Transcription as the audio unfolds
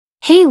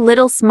Hey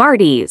Little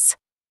Smarties!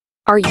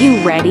 Are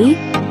you ready?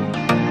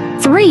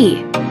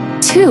 3,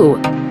 2,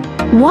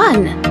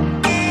 1.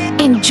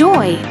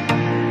 Enjoy!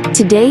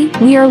 Today,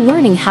 we are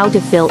learning how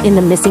to fill in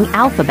the missing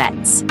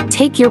alphabets.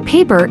 Take your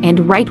paper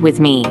and write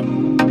with me.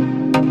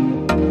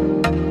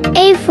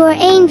 A for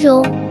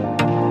angel.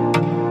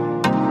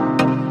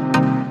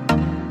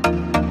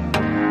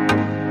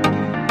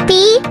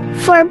 B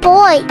for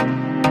boy.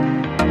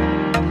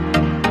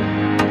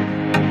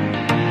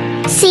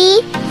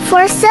 C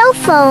for cell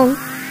phone.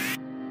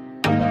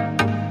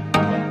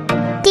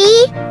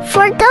 D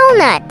for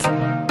donut.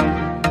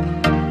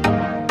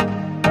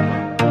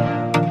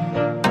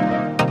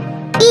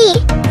 E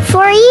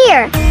for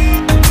ear.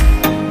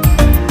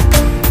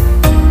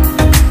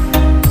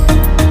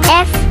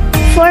 F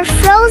for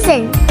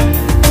frozen.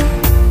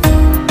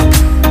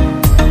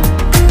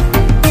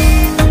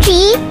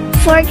 G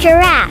for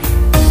giraffe.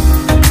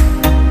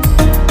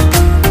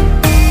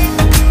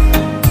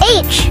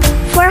 H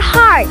for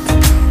heart.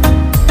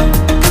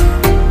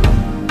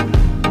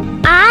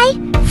 I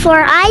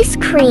for ice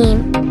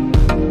cream.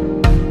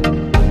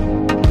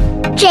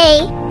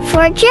 J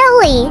for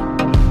jelly.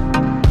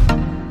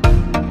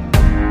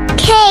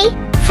 K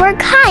for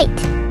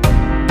kite.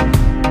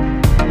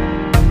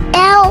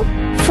 L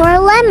for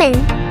lemon.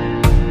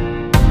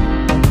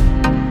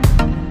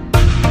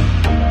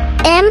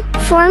 M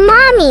for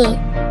mommy.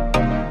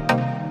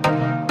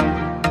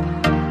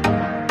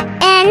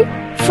 N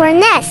for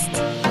nest.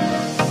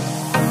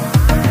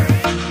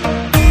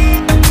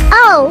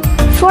 O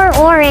for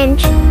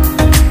orange.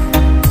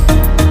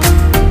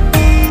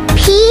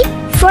 P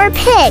for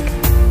pig.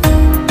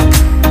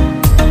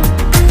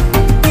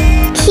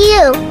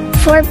 Q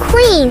for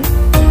queen.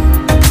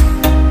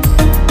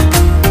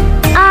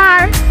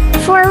 R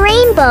for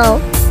rainbow.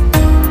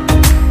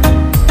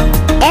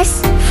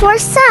 S for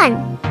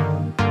sun.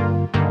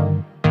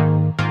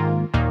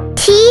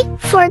 T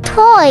for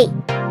toy.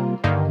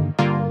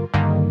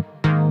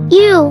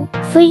 U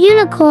for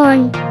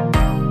unicorn.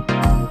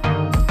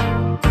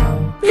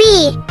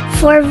 V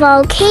for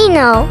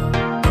volcano.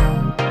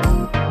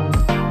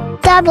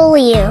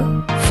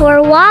 W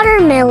for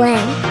watermelon.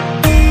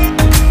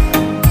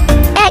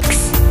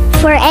 X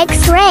for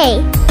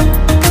X-ray.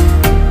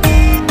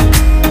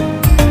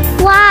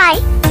 Y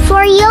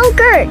for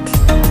yogurt.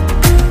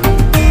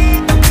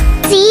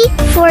 Z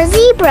for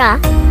zebra.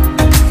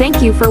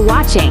 Thank you for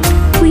watching.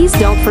 Please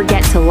don't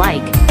forget to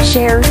like,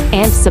 share,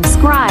 and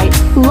subscribe.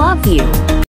 Love you!